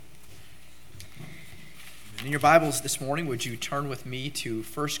In your Bibles this morning, would you turn with me to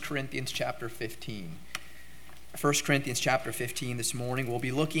 1 Corinthians chapter 15? 1 Corinthians chapter 15 this morning. We'll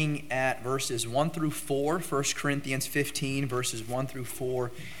be looking at verses 1 through 4, 1 Corinthians 15, verses 1 through 4,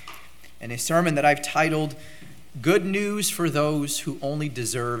 and a sermon that I've titled, Good News for Those Who Only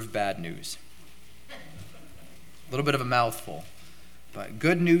Deserve Bad News. A little bit of a mouthful, but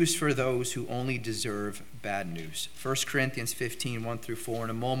good news for those who only deserve bad news. 1 Corinthians 15, 1 through 4.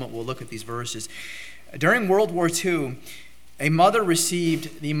 In a moment, we'll look at these verses. During World War II, a mother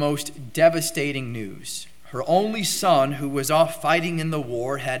received the most devastating news. Her only son, who was off fighting in the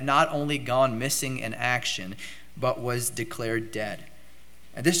war, had not only gone missing in action, but was declared dead.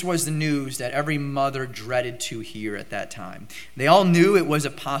 And this was the news that every mother dreaded to hear at that time. They all knew it was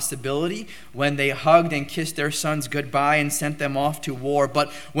a possibility when they hugged and kissed their sons goodbye and sent them off to war. But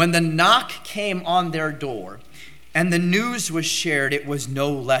when the knock came on their door and the news was shared, it was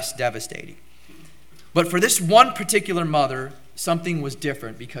no less devastating. But for this one particular mother, something was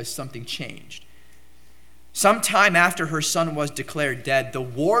different because something changed. Sometime after her son was declared dead, the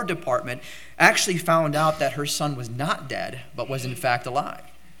War Department actually found out that her son was not dead, but was in fact alive.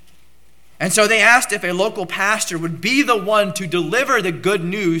 And so they asked if a local pastor would be the one to deliver the good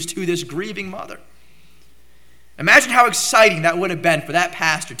news to this grieving mother. Imagine how exciting that would have been for that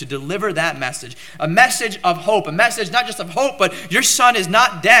pastor to deliver that message, a message of hope, a message not just of hope, but your son is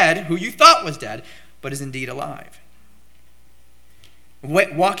not dead, who you thought was dead, but is indeed alive.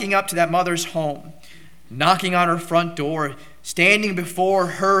 Walking up to that mother's home, knocking on her front door, standing before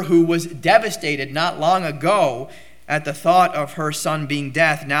her who was devastated not long ago at the thought of her son being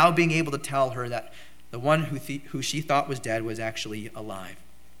dead, now being able to tell her that the one who she thought was dead was actually alive.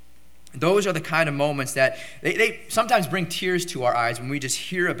 Those are the kind of moments that they sometimes bring tears to our eyes when we just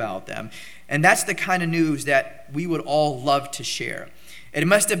hear about them. And that's the kind of news that we would all love to share. It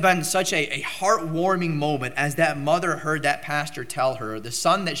must have been such a heartwarming moment as that mother heard that pastor tell her the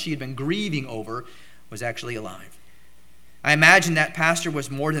son that she had been grieving over was actually alive. I imagine that pastor was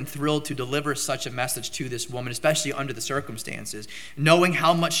more than thrilled to deliver such a message to this woman, especially under the circumstances, knowing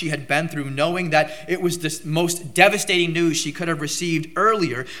how much she had been through, knowing that it was the most devastating news she could have received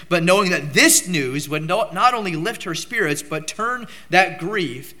earlier, but knowing that this news would not only lift her spirits, but turn that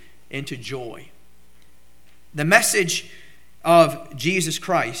grief into joy. The message of Jesus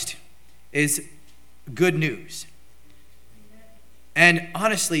Christ is good news. And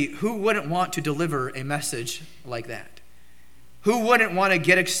honestly, who wouldn't want to deliver a message like that? Who wouldn't want to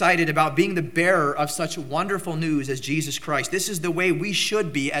get excited about being the bearer of such wonderful news as Jesus Christ? This is the way we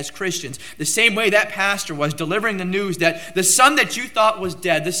should be as Christians. The same way that pastor was delivering the news that the son that you thought was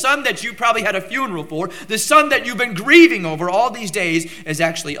dead, the son that you probably had a funeral for, the son that you've been grieving over all these days is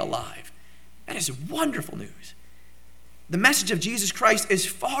actually alive. That is wonderful news. The message of Jesus Christ is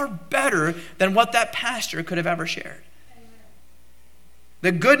far better than what that pastor could have ever shared.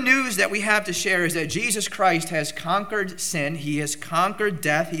 The good news that we have to share is that Jesus Christ has conquered sin, he has conquered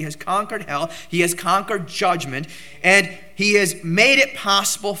death, he has conquered hell, he has conquered judgment, and he has made it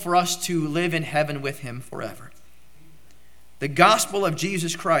possible for us to live in heaven with him forever. The gospel of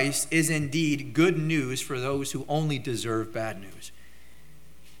Jesus Christ is indeed good news for those who only deserve bad news.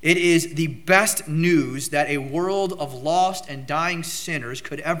 It is the best news that a world of lost and dying sinners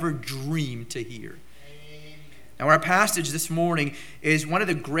could ever dream to hear. Now, our passage this morning is one of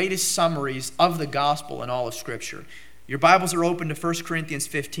the greatest summaries of the gospel in all of Scripture. Your Bibles are open to 1 Corinthians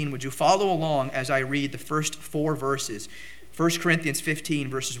 15. Would you follow along as I read the first 4 verses? 1 Corinthians 15,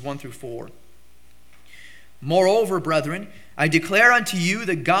 verses 1 through 4. Moreover, brethren, I declare unto you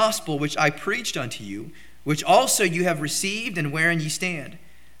the gospel which I preached unto you, which also you have received and wherein ye stand,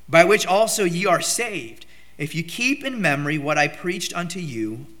 by which also ye are saved, if you keep in memory what I preached unto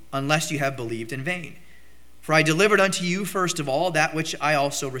you, unless you have believed in vain. For I delivered unto you first of all that which I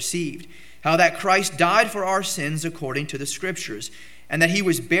also received, how that Christ died for our sins according to the Scriptures, and that he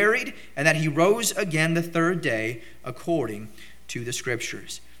was buried, and that he rose again the third day according to the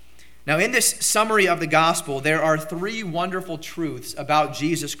Scriptures. Now, in this summary of the gospel, there are 3 wonderful truths about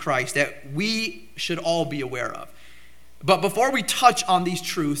Jesus Christ that we should all be aware of. But before we touch on these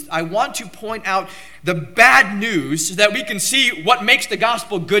truths, I want to point out the bad news so that we can see what makes the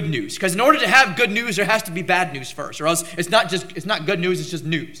gospel good news. Because in order to have good news, there has to be bad news first, or else it's not good news, it's just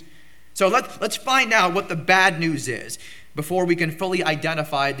news. So let's find out what the bad news is before we can fully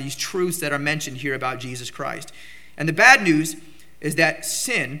identify these truths that are mentioned here about Jesus Christ. And the bad news is that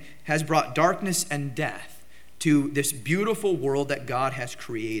sin has brought darkness and death to this beautiful world that God has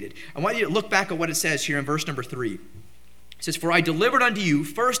created. I want you to look back at what it says here in verse number 3. It says, for I delivered unto you,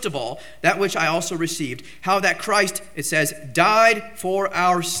 first of all, that which I also received, how that Christ, it says, died for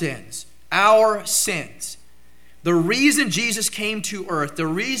our sins. Our sins. The reason Jesus came to earth, the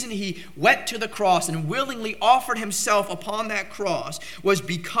reason he went to the cross and willingly offered himself upon that cross was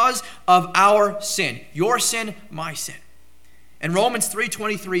because of our sin. Your sin, my sin. In Romans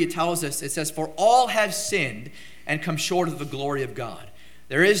 3:23, it tells us, it says, "For all have sinned and come short of the glory of God."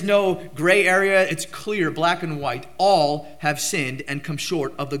 There is no gray area. It's clear, black and white. All have sinned and come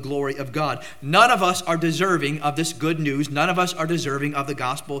short of the glory of God. None of us are deserving of this good news. None of us are deserving of the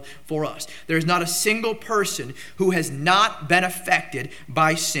gospel for us. There is not a single person who has not been affected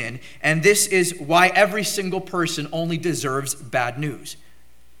by sin. And this is why every single person only deserves bad news.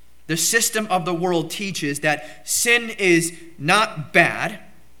 The system of the world teaches that sin is not bad,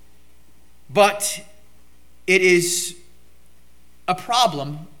 but it is a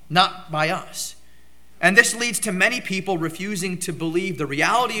problem not by us. And this leads to many people refusing to believe the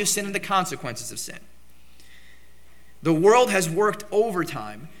reality of sin and the consequences of sin. The world has worked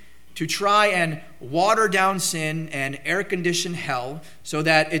overtime to try and water down sin and air condition hell so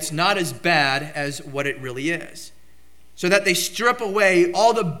that it's not as bad as what it really is. So that they strip away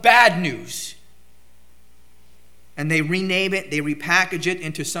all the bad news and they rename it, they repackage it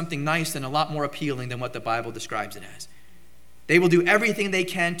into something nice and a lot more appealing than what the Bible describes it as. They will do everything they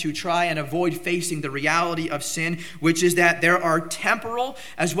can to try and avoid facing the reality of sin, which is that there are temporal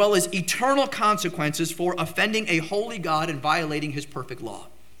as well as eternal consequences for offending a holy God and violating his perfect law.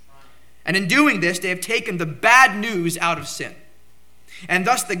 And in doing this, they have taken the bad news out of sin. And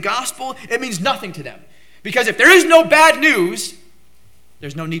thus the gospel, it means nothing to them. Because if there is no bad news,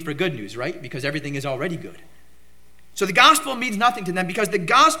 there's no need for good news, right? Because everything is already good. So the gospel means nothing to them because the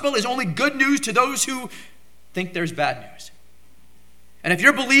gospel is only good news to those who think there's bad news. And if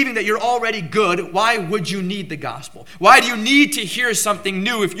you're believing that you're already good, why would you need the gospel? Why do you need to hear something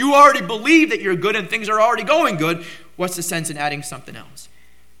new? If you already believe that you're good and things are already going good, what's the sense in adding something else?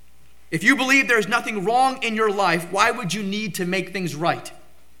 If you believe there's nothing wrong in your life, why would you need to make things right?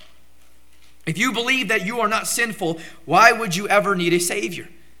 If you believe that you are not sinful, why would you ever need a Savior?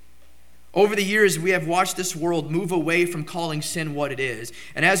 Over the years, we have watched this world move away from calling sin what it is.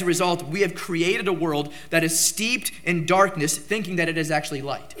 And as a result, we have created a world that is steeped in darkness, thinking that it is actually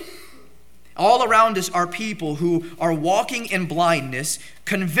light. All around us are people who are walking in blindness,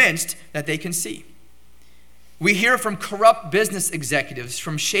 convinced that they can see. We hear from corrupt business executives,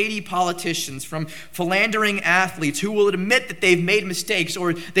 from shady politicians, from philandering athletes who will admit that they've made mistakes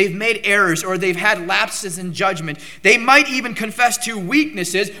or they've made errors or they've had lapses in judgment. They might even confess to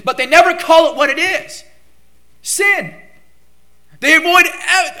weaknesses, but they never call it what it is. Sin. They avoid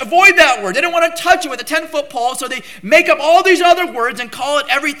that word. They don't want to touch it with a 10-foot pole, so they make up all these other words and call it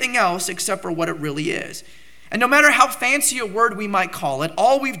everything else except for what it really is. And no matter how fancy a word we might call it,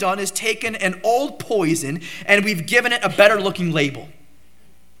 all we've done is taken an old poison and we've given it a better looking label.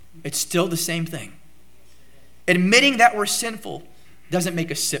 It's still the same thing. Admitting that we're sinful doesn't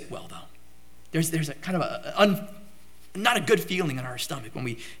make us sit well, though. There's a kind of not a good feeling in our stomach when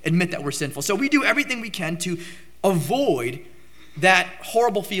we admit that we're sinful. So we do everything we can to avoid that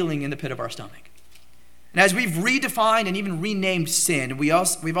horrible feeling in the pit of our stomach. And as we've redefined and even renamed sin, we've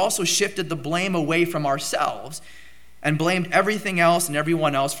also shifted the blame away from ourselves and blamed everything else and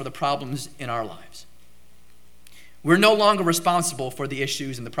everyone else for the problems in our lives. We're no longer responsible for the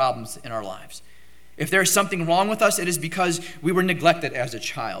issues and the problems in our lives. If there's something wrong with us, it is because we were neglected as a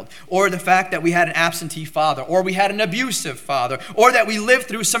child, or the fact that we had an absentee father, or we had an abusive father, or that we lived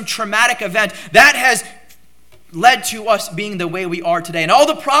through some traumatic event that has led to us being the way we are today. And all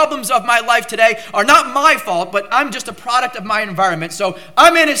the problems of my life today are not my fault, but I'm just a product of my environment. So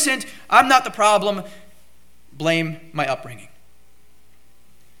I'm innocent. I'm not the problem. Blame my upbringing.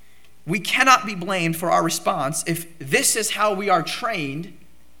 We cannot be blamed for our response if this is how we are trained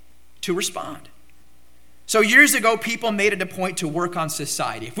to respond. So years ago, people made it a point to work on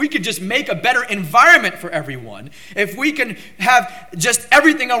society. If we could just make a better environment for everyone, if we can have just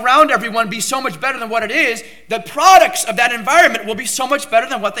everything around everyone be so much better than what it is, the products of that environment will be so much better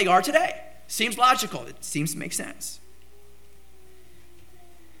than what they are today. Seems logical. It seems to make sense.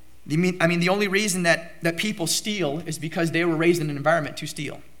 The only reason that people steal is because they were raised in an environment to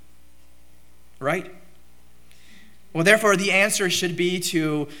steal. Right? Well, therefore, the answer should be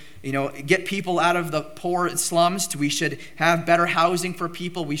to, get people out of the poor slums. We should have better housing for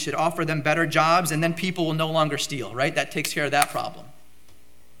people. We should offer them better jobs, and then people will no longer steal, right? That takes care of that problem.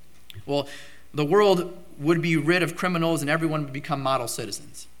 Well, the world would be rid of criminals, and everyone would become model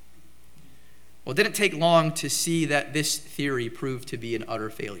citizens. Well, it didn't take long to see that this theory proved to be an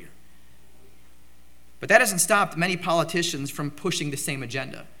utter failure. But that hasn't stopped many politicians from pushing the same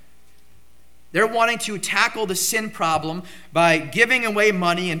agenda. They're wanting to tackle the sin problem by giving away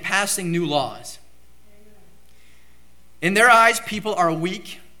money and passing new laws. In their eyes, people are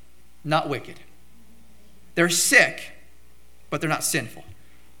weak, not wicked. They're sick, but they're not sinful.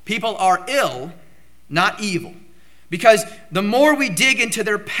 People are ill, not evil. Because the more we dig into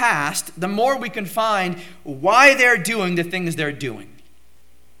their past, the more we can find why they're doing the things they're doing.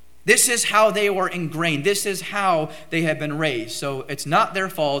 This is how they were ingrained. This is how they have been raised. So it's not their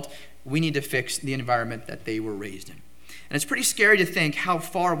fault. We need to fix the environment that they were raised in. And it's pretty scary to think how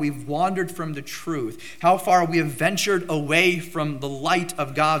far we've wandered from the truth, how far we have ventured away from the light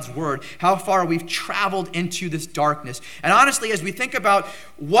of God's word, how far we've traveled into this darkness. And honestly, as we think about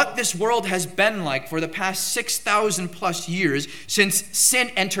what this world has been like for the past 6,000 plus years since sin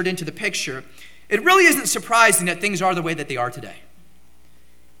entered into the picture, it really isn't surprising that things are the way that they are today.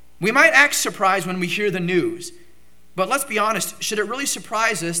 We might act surprised when we hear the news. But let's be honest, should it really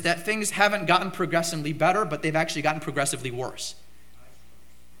surprise us that things haven't gotten progressively better, but they've actually gotten progressively worse?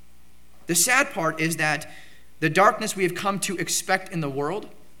 The sad part is that the darkness we have come to expect in the world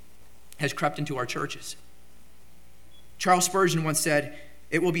has crept into our churches. Charles Spurgeon once said,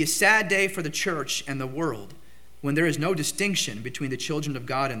 "It will be a sad day for the church and the world when there is no distinction between the children of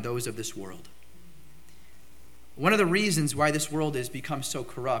God and those of this world." One of the reasons why this world has become so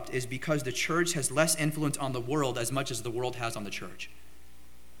corrupt is because the church has less influence on the world as much as the world has on the church.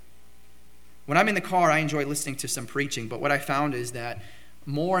 When I'm in the car, I enjoy listening to some preaching, but what I found is that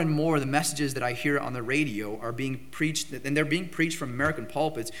more and more the messages that I hear on the radio are being preached, and they're being preached from American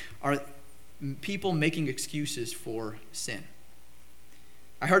pulpits, are people making excuses for sin.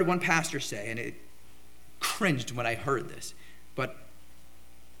 I heard one pastor say, and it cringed when I heard this, but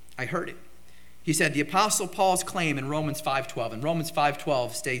I heard it. He said, the Apostle Paul's claim in Romans 5:12, and Romans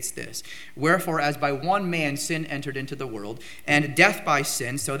 5:12 states this, "Wherefore, as by one man sin entered into the world, and death by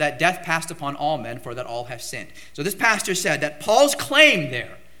sin, so that death passed upon all men, for that all have sinned." So this pastor said that Paul's claim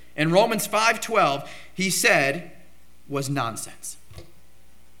there in Romans 5:12, he said, was nonsense.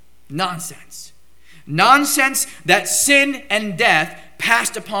 Nonsense. Nonsense that sin and death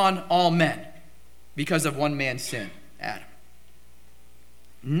passed upon all men because of one man's sin, Adam.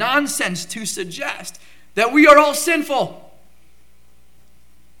 Nonsense to suggest that we are all sinful.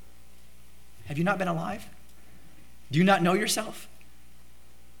 Have you not been alive? Do you not know yourself?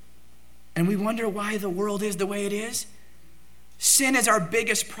 And we wonder why the world is the way it is. Sin is our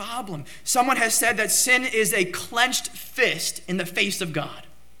biggest problem. Someone has said that sin is a clenched fist in the face of God.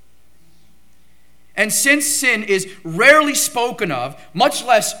 And since sin is rarely spoken of, much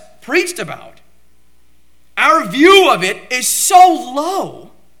less preached about, our view of it is so low.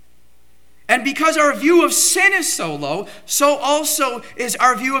 And because our view of sin is so low, so also is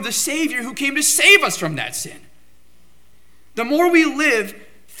our view of the Savior who came to save us from that sin. The more we live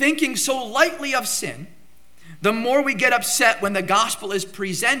thinking so lightly of sin, the more we get upset when the gospel is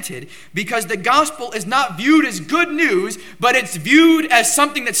presented, because the gospel is not viewed as good news, but it's viewed as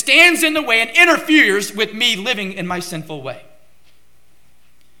something that stands in the way and interferes with me living in my sinful way.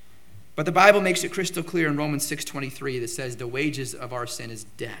 But the Bible makes it crystal clear in Romans 6:23 that says the wages of our sin is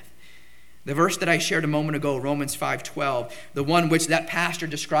death. The verse that I shared a moment ago, Romans 5:12, the one which that pastor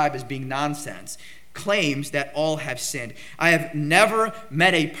described as being nonsense, claims that all have sinned. I have never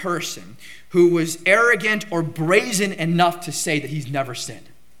met a person who was arrogant or brazen enough to say that he's never sinned.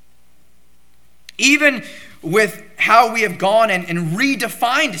 Even with how we have gone and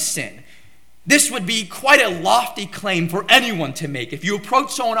redefined sin, this would be quite a lofty claim for anyone to make. If you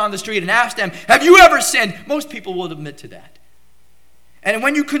approach someone on the street and ask them, "Have you ever sinned?" most people will admit to that. And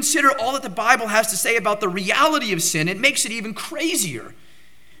when you consider all that the Bible has to say about the reality of sin, it makes it even crazier.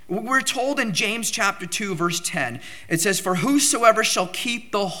 We're told in James chapter 2, verse 10, it says, "For whosoever shall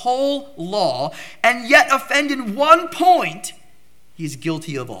keep the whole law and yet offend in one point, he is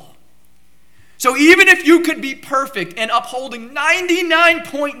guilty of all." So even if you could be perfect in upholding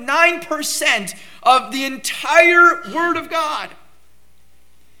 99.9% of the entire Word of God,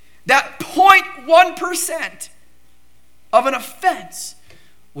 that 0.1% of an offense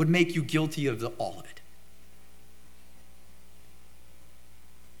would make you guilty of all of it.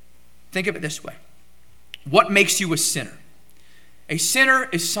 Think of it this way. What makes you a sinner? A sinner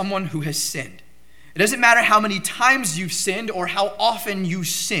is someone who has sinned. It doesn't matter how many times you've sinned or how often you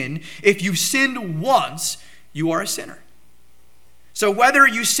sin. If you sinned once, you are a sinner. So whether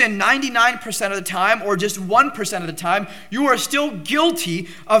you sin 99% of the time or just 1% of the time, you are still guilty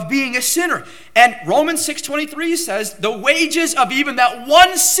of being a sinner. And Romans 6:23 says the wages of even that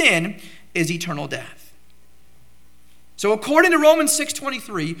one sin is eternal death. So according to Romans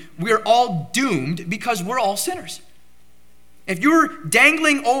 6:23, we are all doomed because we're all sinners. If you're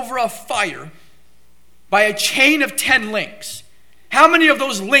dangling over a fire by a chain of 10 links, how many of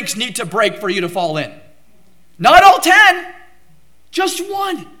those links need to break for you to fall in? Not all 10, just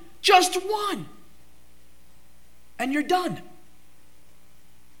one. Just one. And you're done.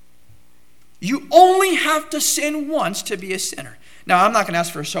 You only have to sin once to be a sinner. Now, I'm not going to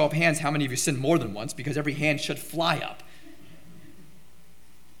ask for a show of hands how many of you sinned more than once, because every hand should fly up.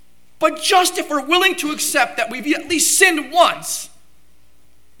 But just if we're willing to accept that we've at least sinned once,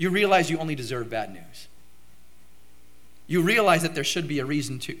 you realize you only deserve bad news. You realize that there should be a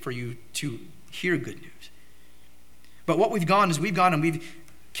reason for you to hear good news. But what we've gone and we've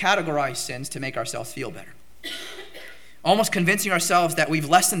categorized sins to make ourselves feel better. Almost convincing ourselves that we've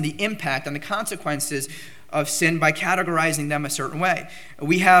lessened the impact and the consequences of sin by categorizing them a certain way.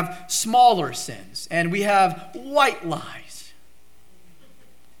 We have smaller sins, and we have white lies.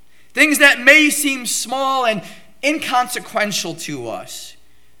 Things that may seem small and inconsequential to us,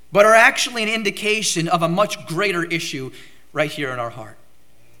 but are actually an indication of a much greater issue right here in our heart.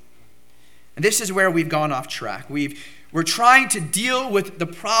 And this is where we've gone off track. We're trying to deal with the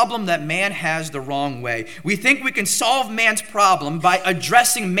problem that man has the wrong way. We think we can solve man's problem by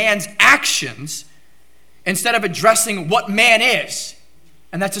addressing man's actions instead of addressing what man is,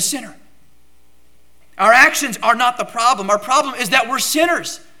 and that's a sinner. Our actions are not the problem. Our problem is that we're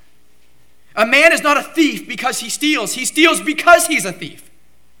sinners. A man is not a thief because he steals. He steals because he's a thief.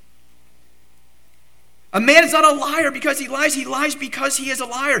 A man is not a liar because he lies. He lies because he is a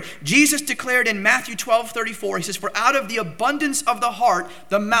liar. Jesus declared in Matthew 12:34, he says, "For out of the abundance of the heart,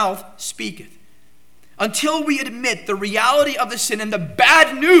 the mouth speaketh." Until we admit the reality of the sin and the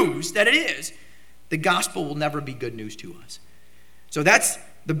bad news that it is, the gospel will never be good news to us. So that's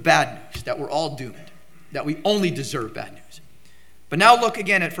the bad news, that we're all doomed, that we only deserve bad news. But now look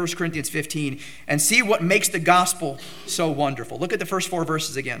again at 1 Corinthians 15 and see what makes the gospel so wonderful. Look at the first 4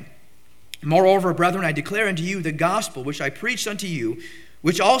 verses again. "Moreover, brethren, I declare unto you the gospel which I preached unto you,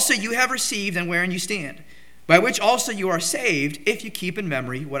 which also you have received and wherein you stand, by which also you are saved, if you keep in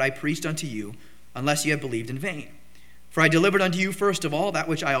memory what I preached unto you, unless you have believed in vain. For I delivered unto you first of all that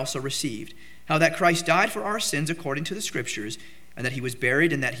which I also received, how that Christ died for our sins according to the Scriptures, and that he was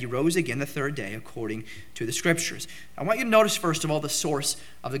buried, and that he rose again the third day according to the Scriptures." I want you to notice first of all the source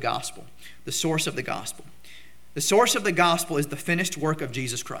of the gospel. The source of the gospel. The source of the gospel is the finished work of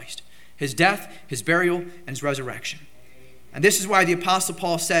Jesus Christ. His death, his burial, and his resurrection. And this is why the Apostle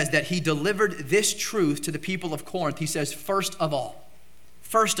Paul says that he delivered this truth to the people of Corinth. He says, first of all.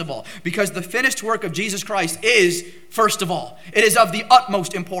 First of all. Because the finished work of Jesus Christ is first of all. It is of the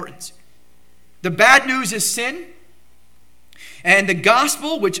utmost importance. The bad news is sin. And the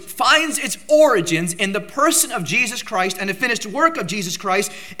gospel, which finds its origins in the person of Jesus Christ and the finished work of Jesus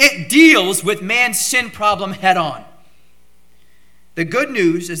Christ, it deals with man's sin problem head on. The good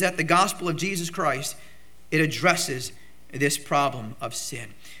news is that the gospel of Jesus Christ, it addresses this problem of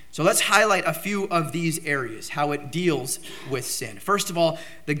sin. So let's highlight a few of these areas, how it deals with sin. First of all,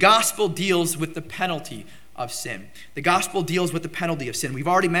 the gospel deals with the penalty of sin. The gospel deals with the penalty of sin. We've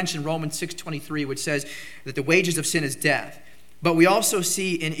already mentioned Romans 6:23, which says that the wages of sin is death. But we also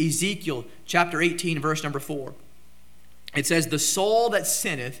see in Ezekiel chapter 18, verse number 4, it says, "The soul that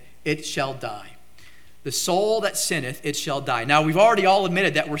sinneth, it shall die." The soul that sinneth, it shall die. Now, we've already all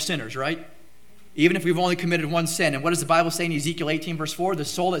admitted that we're sinners, right? Even if we've only committed one sin. And what does the Bible say in Ezekiel 18, verse 4? "The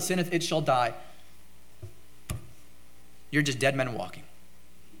soul that sinneth, it shall die." You're just dead men walking.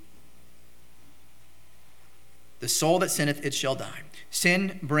 The soul that sinneth, it shall die.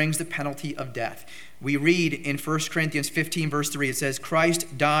 Sin brings the penalty of death. We read in 1 Corinthians 15, verse 3, it says,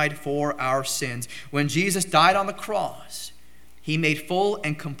 "Christ died for our sins." When Jesus died on the cross, he made full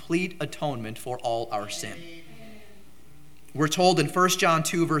and complete atonement for all our sin. We're told in 1 John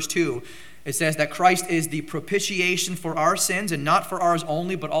 2, verse 2, it says that Christ is the propitiation for our sins, and not for ours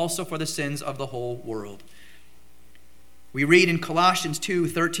only, but also for the sins of the whole world. We read in Colossians 2,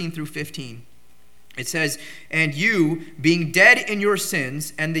 13 through 15, it says, "And you, being dead in your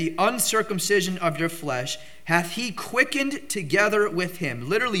sins and the uncircumcision of your flesh, hath he quickened together with him,"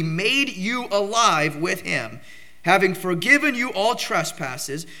 literally made you alive with him, "having forgiven you all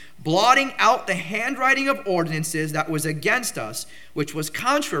trespasses, blotting out the handwriting of ordinances that was against us, which was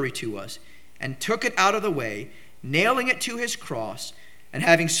contrary to us, and took it out of the way, nailing it to his cross, and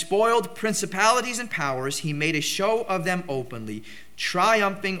having spoiled principalities and powers, he made a show of them openly,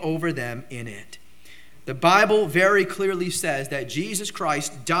 triumphing over them in it." The Bible very clearly says that Jesus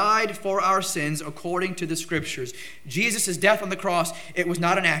Christ died for our sins according to the Scriptures. Jesus' death on the cross, it was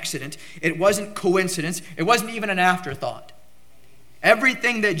not an accident. It wasn't coincidence. It wasn't even an afterthought.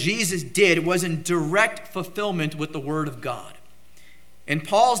 Everything that Jesus did was in direct fulfillment with the Word of God. In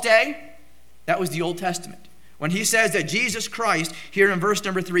Paul's day, that was the Old Testament. When he says that Jesus Christ, here in verse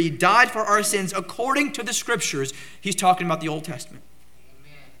number 3, died for our sins according to the Scriptures, he's talking about the Old Testament.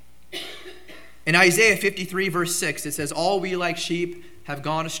 Amen. In Isaiah 53, verse 6, it says, all we like sheep have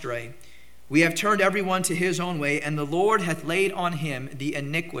gone astray. We have turned everyone to his own way, and the Lord hath laid on him the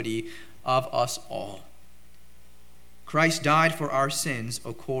iniquity of us all. Christ died for our sins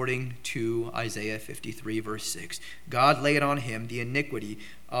according to Isaiah 53, verse 6. God laid on him the iniquity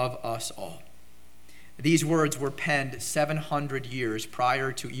of us all. These words were penned 700 years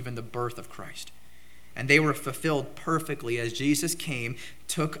prior to even the birth of Christ. And they were fulfilled perfectly as Jesus came,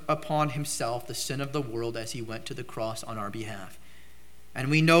 took upon himself the sin of the world as he went to the cross on our behalf. And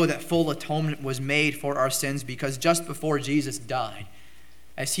we know that full atonement was made for our sins because just before Jesus died,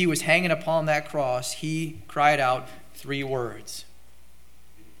 as he was hanging upon that cross, he cried out 3 words.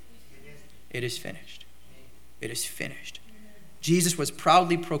 It is finished. It is finished. Jesus was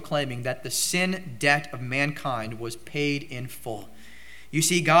proudly proclaiming that the sin debt of mankind was paid in full. You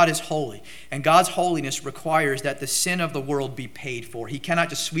see, God is holy, and God's holiness requires that the sin of the world be paid for. He cannot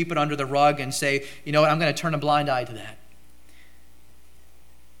just sweep it under the rug and say, you know what, I'm going to turn a blind eye to that.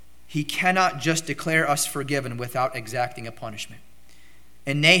 He cannot just declare us forgiven without exacting a punishment.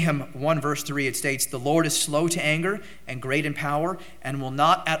 In Nahum 1 verse 3 it states, the Lord is slow to anger and great in power and will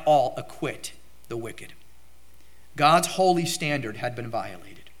not at all acquit the wicked. God's holy standard had been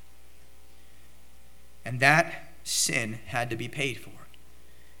violated. And that sin had to be paid for.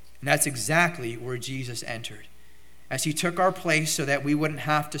 And that's exactly where Jesus entered, as he took our place so that we wouldn't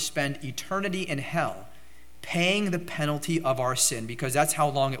have to spend eternity in hell paying the penalty of our sin, because that's how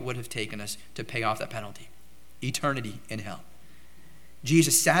long it would have taken us to pay off that penalty. Eternity in hell.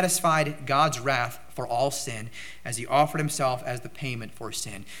 Jesus satisfied God's wrath for all sin as he offered himself as the payment for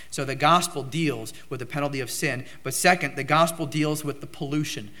sin. So the gospel deals with the penalty of sin, but second, the gospel deals with the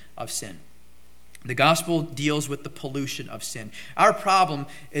pollution of sin. The gospel deals with the pollution of sin. Our problem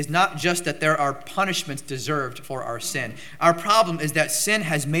is not just that there are punishments deserved for our sin. Our problem is that sin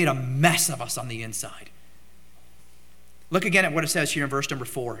has made a mess of us on the inside. Look again at what it says here in verse number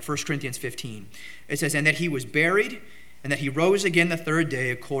 4, 1 Corinthians 15. It says, and that he was buried, and that he rose again the third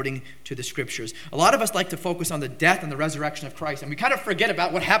day according to the Scriptures. A lot of us like to focus on the death and the resurrection of Christ, and we kind of forget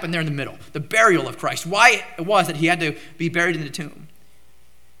about what happened there in the middle, the burial of Christ, why it was that he had to be buried in the tomb.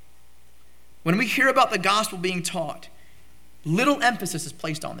 When we hear about the gospel being taught, little emphasis is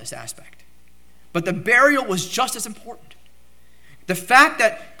placed on this aspect. But the burial was just as important. The fact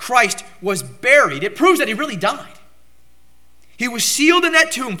that Christ was buried, it proves that he really died. He was sealed in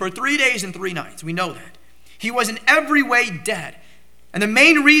that tomb for 3 days and 3 nights. We know that. He was in every way dead. And the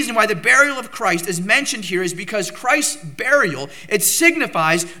main reason why the burial of Christ is mentioned here is because Christ's burial, it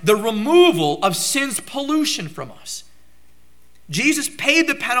signifies the removal of sin's pollution from us. Jesus paid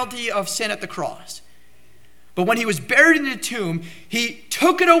the penalty of sin at the cross. But when he was buried in the tomb, he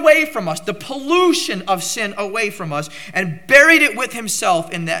took it away from us, the pollution of sin away from us, and buried it with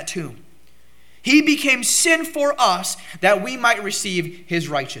himself in that tomb. He became sin for us that we might receive his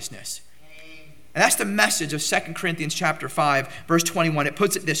righteousness. And that's the message of 2 Corinthians chapter 5, verse 21. It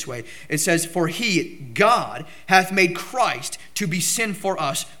puts it this way. It says, for he, God, hath made Christ to be sin for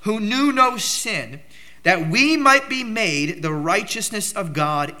us, who knew no sin, that we might be made the righteousness of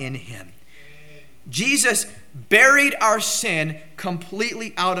God in him. Jesus buried our sin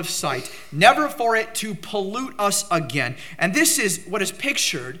completely out of sight, never for it to pollute us again. And this is what is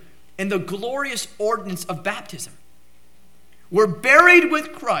pictured in the glorious ordinance of baptism. We're buried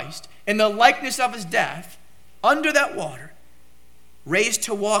with Christ in the likeness of his death, under that water, raised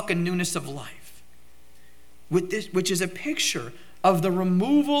to walk in newness of life, with this, which is a picture of the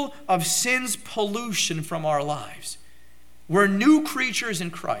removal of sin's pollution from our lives. We're new creatures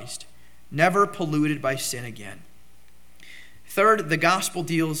in Christ, never polluted by sin again. Third, the gospel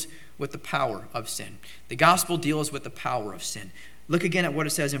deals with the power of sin. The gospel deals with the power of sin. Look again at what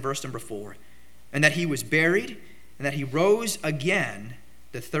it says in verse number 4. And that he was buried, and that he rose again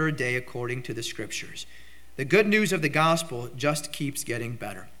the third day according to the Scriptures. The good news of the gospel just keeps getting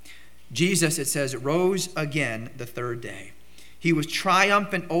better. Jesus, it says, rose again the third day. He was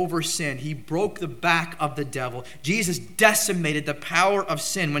triumphant over sin. He broke the back of the devil. Jesus decimated the power of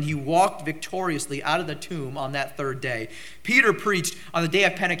sin when he walked victoriously out of the tomb on that third day. Peter preached on the day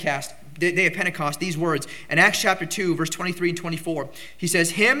of Pentecost these words in Acts chapter 2, verse 23 and 24. He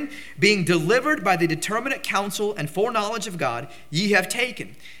says, him being delivered by the determinate counsel and foreknowledge of God, ye have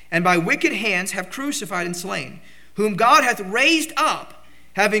taken, and by wicked hands have crucified and slain, whom God hath raised up,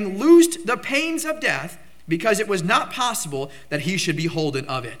 having loosed the pains of death, because it was not possible that he should be holden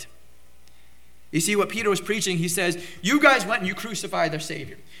of it. You see what Peter was preaching? He says, you guys went and you crucified their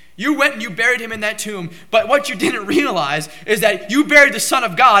Savior. You went and you buried him in that tomb. But what you didn't realize is that you buried the Son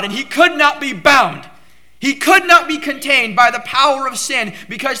of God, and he could not be bound. He could not be contained by the power of sin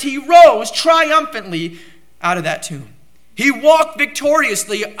because he rose triumphantly out of that tomb. He walked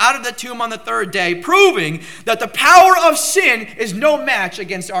victoriously out of the tomb on the third day, proving that the power of sin is no match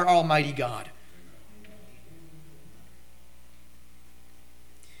against our Almighty God.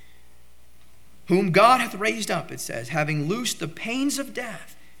 Whom God hath raised up, it says, having loosed the pains of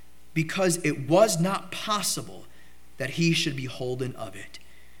death, because it was not possible that he should be holden of it.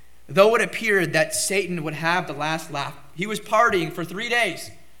 Though it appeared that Satan would have the last laugh, he was partying for 3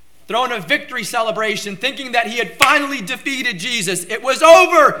 days, throwing a victory celebration, thinking that he had finally defeated Jesus. It was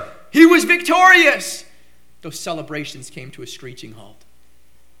over. He was victorious. Those celebrations came to a screeching halt.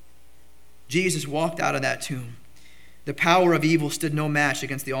 Jesus walked out of that tomb. The power of evil stood no match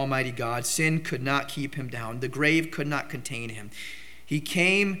against the Almighty God. Sin could not keep him down. The grave could not contain him. He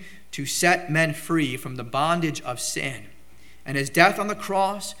came to set men free from the bondage of sin. And his death on the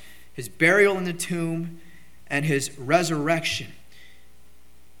cross, his burial in the tomb, and his resurrection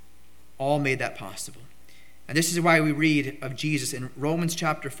all made that possible. And this is why we read of Jesus in Romans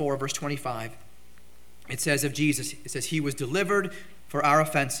chapter 4, verse 25. It says of Jesus, it says, he was delivered for our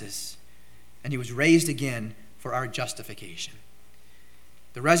offenses, and he was raised again for our justification.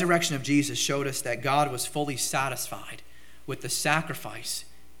 The resurrection of Jesus showed us that God was fully satisfied with the sacrifice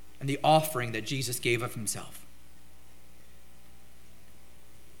and the offering that Jesus gave of himself.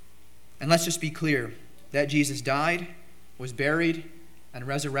 And let's just be clear that Jesus died, was buried, and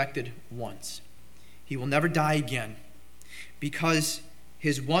resurrected once. He will never die again because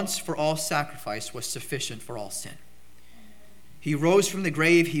his once-for-all sacrifice was sufficient for all sin. He rose from the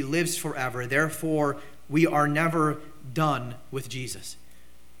grave. He lives forever. Therefore, we are never done with Jesus.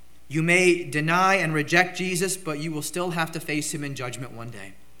 You may deny and reject Jesus, but you will still have to face him in judgment one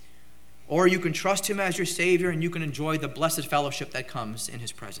day. Or you can trust him as your Savior, and you can enjoy the blessed fellowship that comes in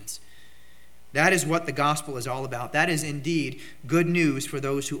his presence. That is what the gospel is all about. That is indeed good news for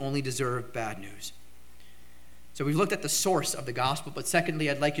those who only deserve bad news. So we've looked at the source of the gospel, but secondly,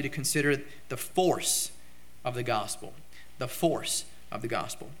 I'd like you to consider the force of the gospel. The force of the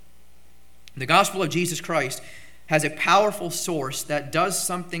gospel. The gospel of Jesus Christ has a powerful source that does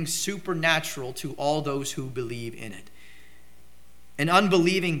something supernatural to all those who believe in it. An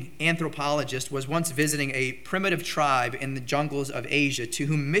unbelieving anthropologist was once visiting a primitive tribe in the jungles of Asia to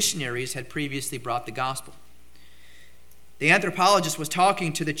whom missionaries had previously brought the gospel. The anthropologist was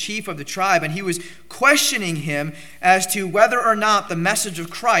talking to the chief of the tribe, and he was questioning him as to whether or not the message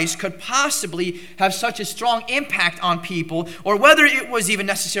of Christ could possibly have such a strong impact on people, or whether it was even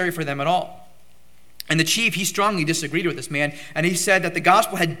necessary for them at all. And the chief, he strongly disagreed with this man, and he said that the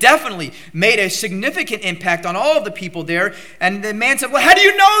gospel had definitely made a significant impact on all of the people there. And the man said, well, how do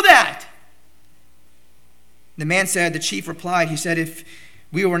you know that? The man said, the chief replied, he said, if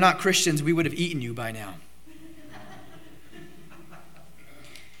we were not Christians, we would have eaten you by now.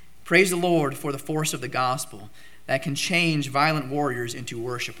 Praise the Lord for the force of the gospel that can change violent warriors into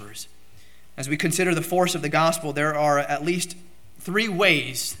worshipers. As we consider the force of the gospel, there are at least 3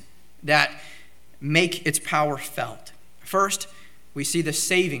 ways that make its power felt. First, we see the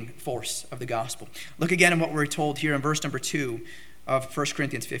saving force of the gospel. Look again at what we're told here in verse number 2 of 1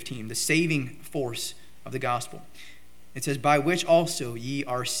 Corinthians 15, the saving force of the gospel. It says, by which also ye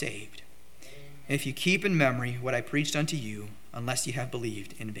are saved, if you keep in memory what I preached unto you, unless ye have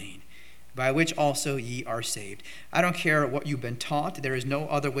believed in vain. By which also ye are saved. I don't care what you've been taught. There is no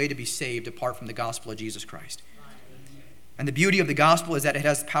other way to be saved apart from the gospel of Jesus Christ. And the beauty of the gospel is that it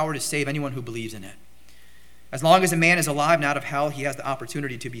has power to save anyone who believes in it. As long as a man is alive and out of hell, he has the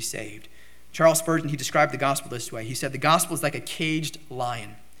opportunity to be saved. Charles Spurgeon, he described the gospel this way. He said, the gospel is like a caged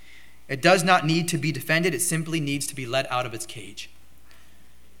lion. It does not need to be defended. It simply needs to be let out of its cage.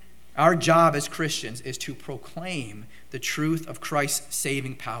 Our job as Christians is to proclaim the truth of Christ's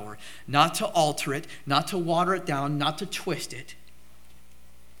saving power, not to alter it, not to water it down, not to twist it,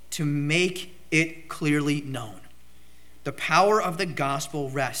 to make it clearly known. The power of the gospel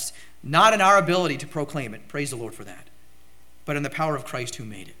rests not in our ability to proclaim it, praise the Lord for that, but in the power of Christ who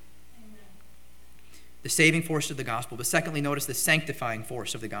made it. Amen. The saving force of the gospel. But secondly, notice the sanctifying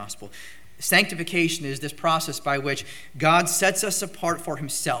force of the gospel. Sanctification is this process by which God sets us apart for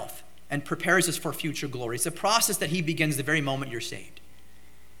himself and prepares us for future glory. It's a process that he begins the very moment you're saved.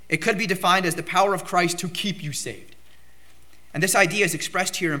 It could be defined as the power of Christ to keep you saved. And this idea is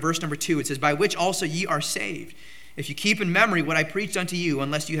expressed here in verse number 2. It says, by which also ye are saved, if you keep in memory what I preached unto you,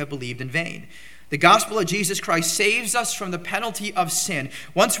 unless you have believed in vain. The gospel of Jesus Christ saves us from the penalty of sin.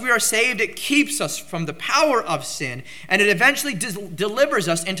 Once we are saved, it keeps us from the power of sin, and it eventually delivers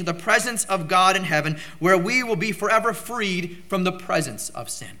us into the presence of God in heaven, where we will be forever freed from the presence of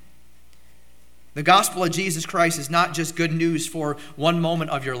sin. The gospel of Jesus Christ is not just good news for one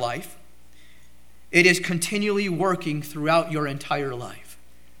moment of your life. It is continually working throughout your entire life.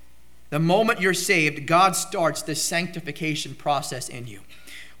 The moment you're saved, God starts this sanctification process in you,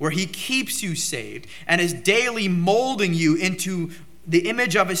 where he keeps you saved and is daily molding you into the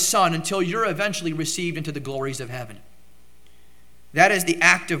image of his Son until you're eventually received into the glories of heaven. That is the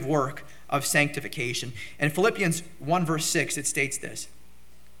active work of sanctification. In Philippians 1 verse 6, it states this.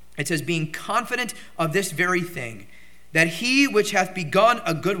 It says, being confident of this very thing, that he which hath begun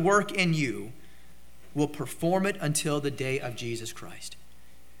a good work in you will perform it until the day of Jesus Christ.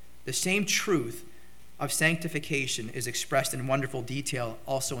 The same truth of sanctification is expressed in wonderful detail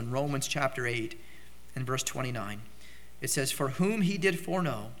also in Romans chapter 8 and verse 29. It says, for whom he did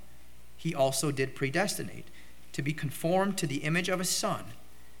foreknow, he also did predestinate to be conformed to the image of his Son,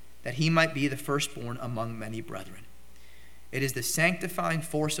 that he might be the firstborn among many brethren. It is the sanctifying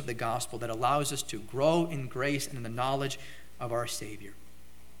force of the gospel that allows us to grow in grace and in the knowledge of our Savior.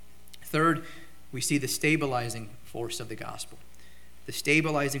 Third, we see the stabilizing force of the gospel. The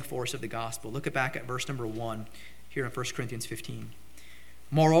stabilizing force of the gospel. Look back at verse number 1 here in 1 Corinthians 15.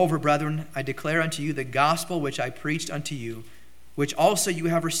 Moreover, brethren, I declare unto you the gospel which I preached unto you, which also you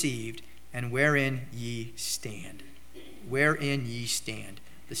have received, and wherein ye stand. Wherein ye stand.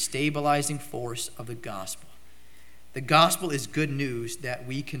 The stabilizing force of the gospel. The gospel is good news that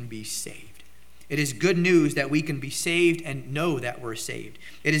we can be saved. It is good news that we can be saved and know that we're saved.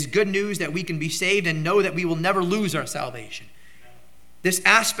 It is good news that we can be saved and know that we will never lose our salvation. This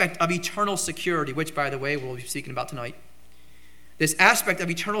aspect of eternal security, which, by the way, we'll be speaking about tonight, this aspect of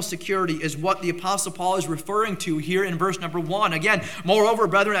eternal security is what the Apostle Paul is referring to here in verse number 1. Again, moreover,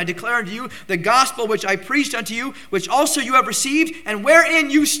 brethren, I declare unto you the gospel which I preached unto you, which also you have received, and wherein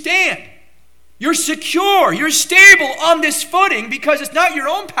you stand. You're secure, you're stable on this footing because it's not your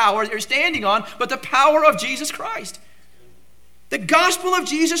own power that you're standing on, but the power of Jesus Christ. The gospel of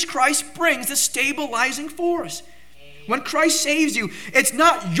Jesus Christ brings the stabilizing force. When Christ saves you, it's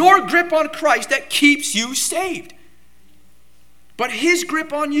not your grip on Christ that keeps you saved, but his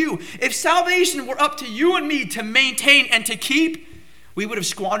grip on you. If salvation were up to you and me to maintain and to keep, we would have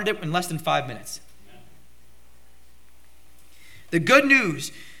squandered it in less than 5 minutes. The good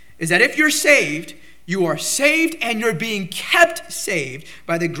news is that if you're saved, you are saved and you're being kept saved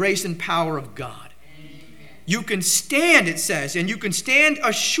by the grace and power of God. Amen. You can stand, it says, and you can stand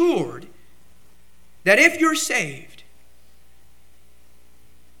assured that if you're saved,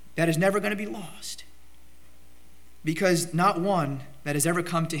 that is never going to be lost. Because not one that has ever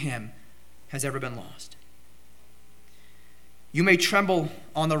come to him has ever been lost. You may tremble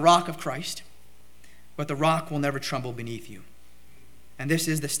on the rock of Christ, but the rock will never tremble beneath you. And this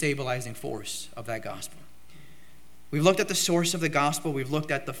is the stabilizing force of that gospel. We've looked at the source of the gospel. We've looked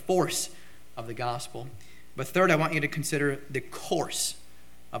at the force of the gospel. But third, I want you to consider the course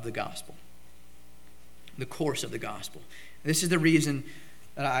of the gospel. The course of the gospel. This is the reason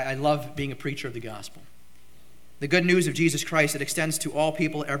that I love being a preacher of the gospel. The good news of Jesus Christ, it extends to all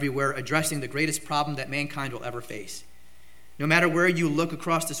people everywhere, addressing the greatest problem that mankind will ever face. No matter where you look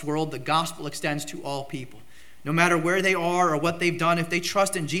across this world, the gospel extends to all people. No matter where they are or what they've done, if they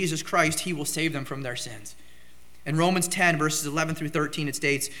trust in Jesus Christ, he will save them from their sins. In Romans 10, verses 11 through 13, it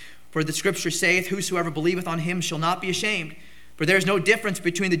states, for the scripture saith, whosoever believeth on him shall not be ashamed. For there is no difference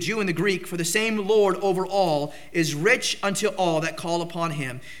between the Jew and the Greek, for the same Lord over all is rich unto all that call upon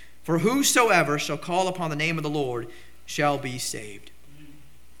him. For whosoever shall call upon the name of the Lord shall be saved.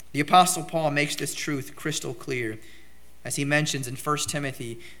 The Apostle Paul makes this truth crystal clear. As he mentions in 1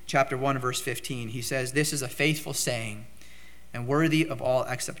 Timothy chapter 1, verse 15, he says, this is a faithful saying and worthy of all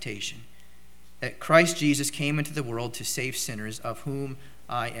acceptation, that Christ Jesus came into the world to save sinners, of whom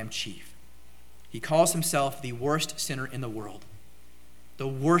I am chief. He calls himself the worst sinner in the world. The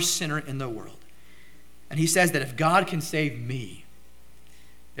worst sinner in the world. And he says that if God can save me,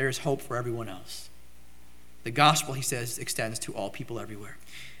 there is hope for everyone else. The gospel, he says, extends to all people everywhere.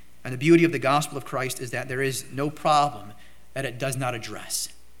 And the beauty of the gospel of Christ is that there is no problem that it does not address.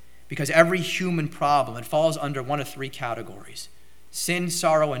 Because every human problem, it falls under one of three categories: sin,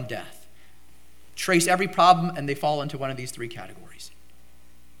 sorrow, and death. Trace every problem and they fall into one of these three categories.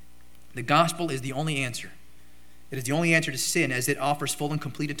 The gospel is the only answer. It is the only answer to sin, as it offers full and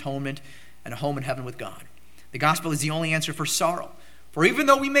complete atonement and a home in heaven with God. The gospel is the only answer for sorrow. For even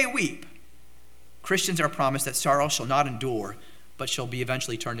though we may weep, Christians are promised that sorrow shall not endure, but shall be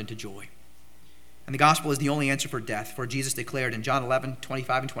eventually turned into joy. And the gospel is the only answer for death. For Jesus declared in John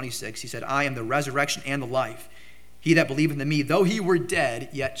 11:25 and 26, he said, I am the resurrection and the life. He that believeth in me, though he were dead,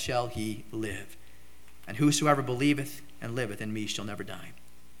 yet shall he live. And whosoever believeth and liveth in me shall never die.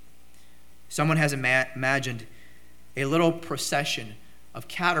 Someone has imagined a little procession of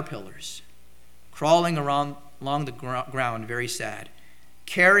caterpillars crawling along the ground, very sad,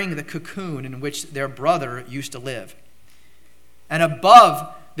 carrying the cocoon in which their brother used to live. And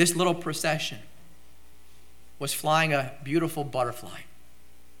above this little procession was flying a beautiful butterfly.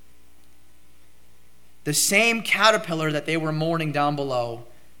 The same caterpillar that they were mourning down below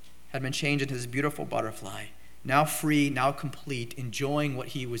had been changed into this beautiful butterfly, now free, now complete, enjoying what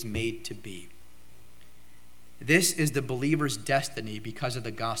he was made to be. This is the believer's destiny because of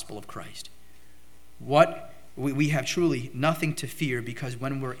the gospel of Christ. We have truly nothing to fear, because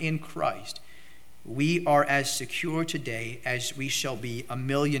when we're in Christ, we are as secure today as we shall be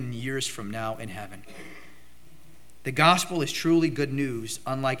 1,000,000 years from now in heaven. The gospel is truly good news,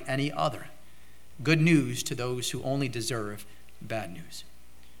 unlike any other. Good news to those who only deserve bad news.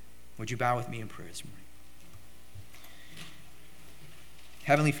 Would you bow with me in prayer this morning?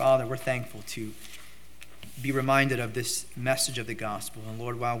 Heavenly Father, we're thankful to be reminded of this message of the gospel. And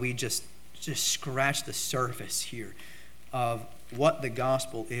Lord, while we just scratch the surface here of what the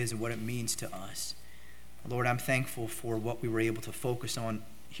gospel is and what it means to us, Lord, I'm thankful for what we were able to focus on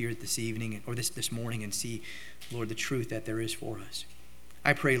here this evening, or this morning, and see, Lord, the truth that there is for us.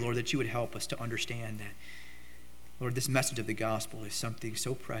 I pray, Lord, that you would help us to understand that, Lord, this message of the gospel is something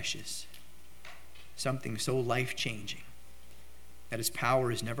so precious, something so life-changing, that its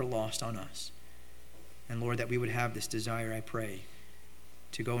power is never lost on us. And Lord, that we would have this desire, I pray,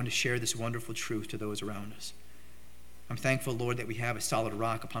 to go and to share this wonderful truth to those around us. I'm thankful, Lord, that we have a solid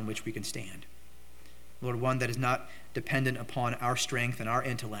rock upon which we can stand. Lord, one that is not dependent upon our strength and our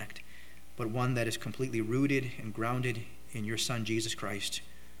intellect, but one that is completely rooted and grounded in your Son, Jesus Christ,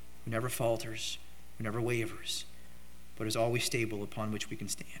 who never falters, who never wavers, but is always stable, upon which we can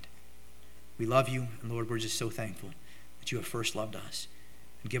stand. We love you, and Lord, we're just so thankful that you have first loved us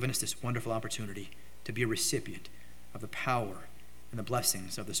and given us this wonderful opportunity to be a recipient of the power and the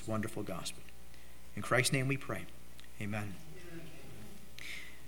blessings of this wonderful gospel. In Christ's name we pray. Amen.